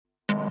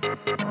There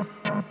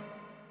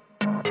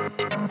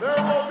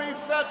will be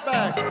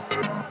setbacks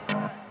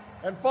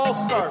and false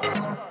starts.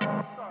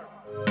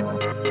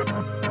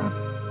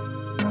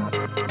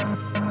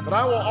 But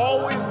I will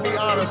always be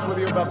honest with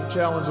you about the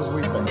challenges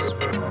we face.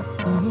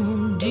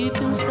 Deep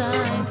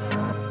inside,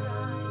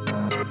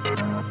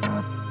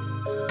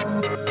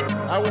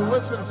 I will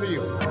listen to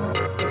you,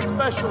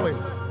 especially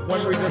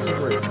when we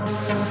disagree.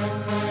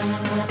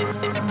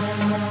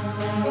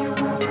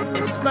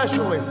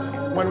 Especially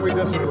when we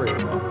disagree.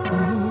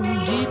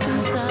 deep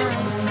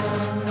inside.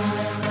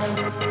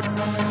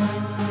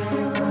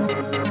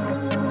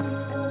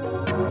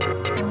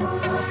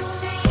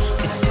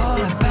 It's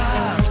all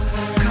about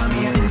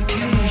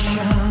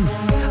communication.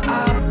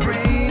 Our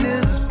brain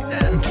is a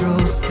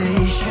central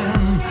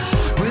station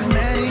with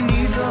many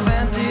needs of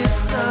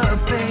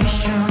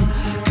anticipation,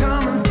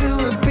 coming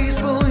to a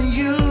peaceful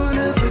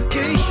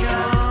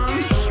unification.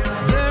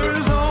 There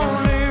is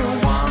only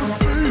one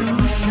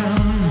solution,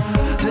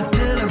 the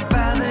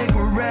telepathic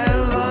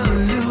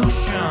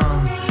revolution,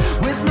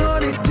 with no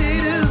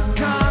dictator's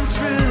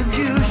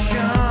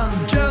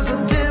contribution, just a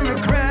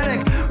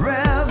democratic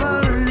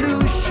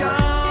revolution.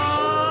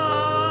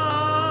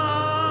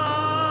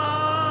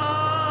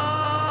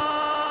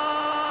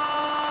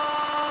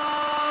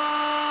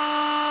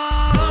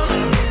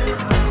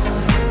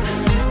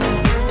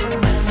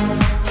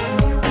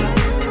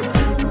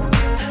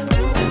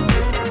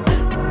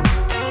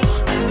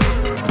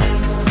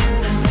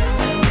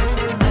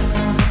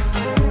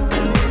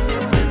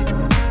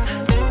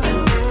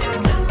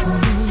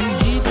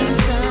 Deep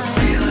inside.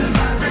 Feel the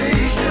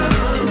vibration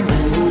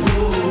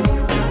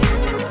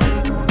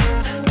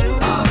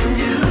of a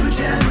new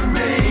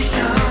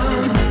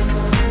generation.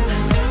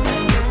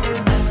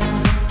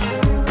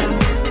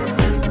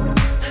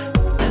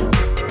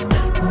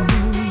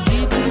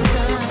 Deep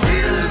inside.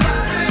 Feel the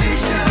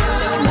vibration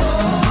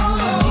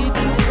Deep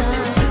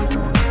inside.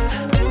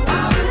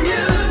 of a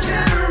new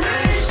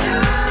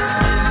generation.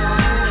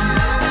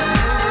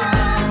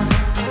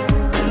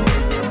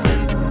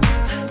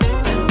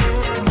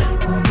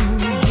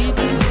 Deep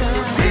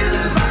inside. Feel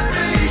the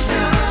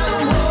vibration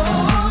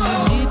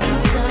Deep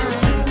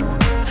inside.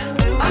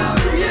 of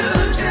a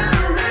new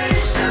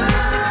generation.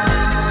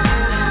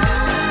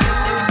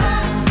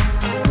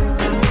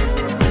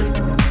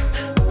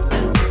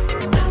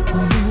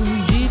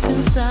 Deep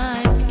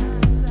inside.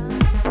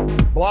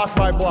 Block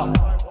by block,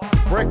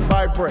 brick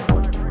by brick,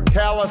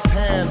 calloused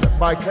hand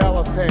by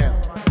calloused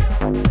hand.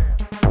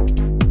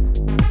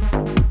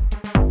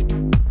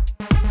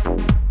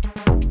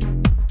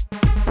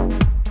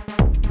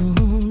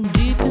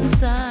 Deep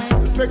inside.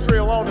 This victory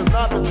alone is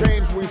not the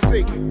change we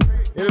seek.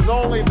 It is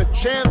only the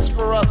chance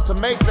for us to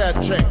make that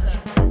change.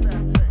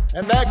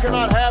 And that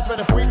cannot happen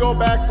if we go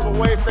back to the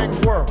way things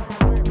were.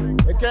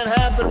 It can't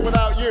happen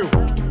without you,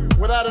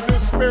 without a new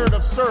spirit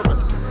of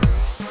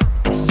service.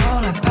 It's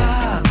all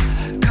about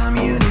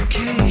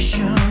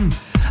communication.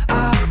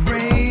 Our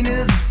brain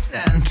is a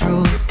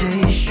central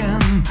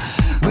station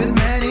with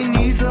many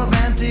needs of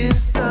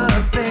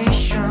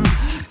anticipation,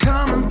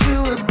 coming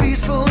to a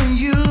peaceful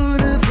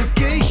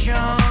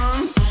unification.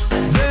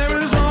 There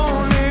is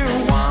only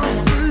one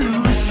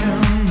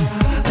solution,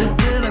 the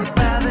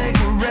telepathic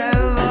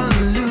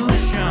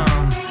revolution,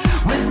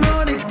 with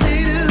no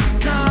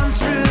dictator's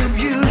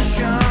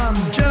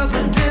contribution, just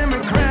a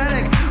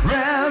democratic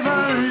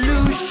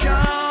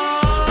revolution.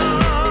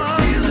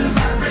 Feel the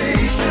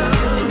vibration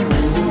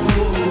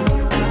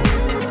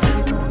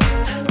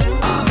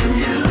of a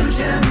new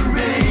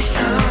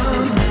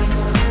generation.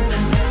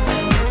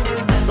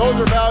 Those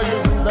are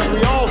values that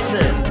we all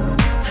share.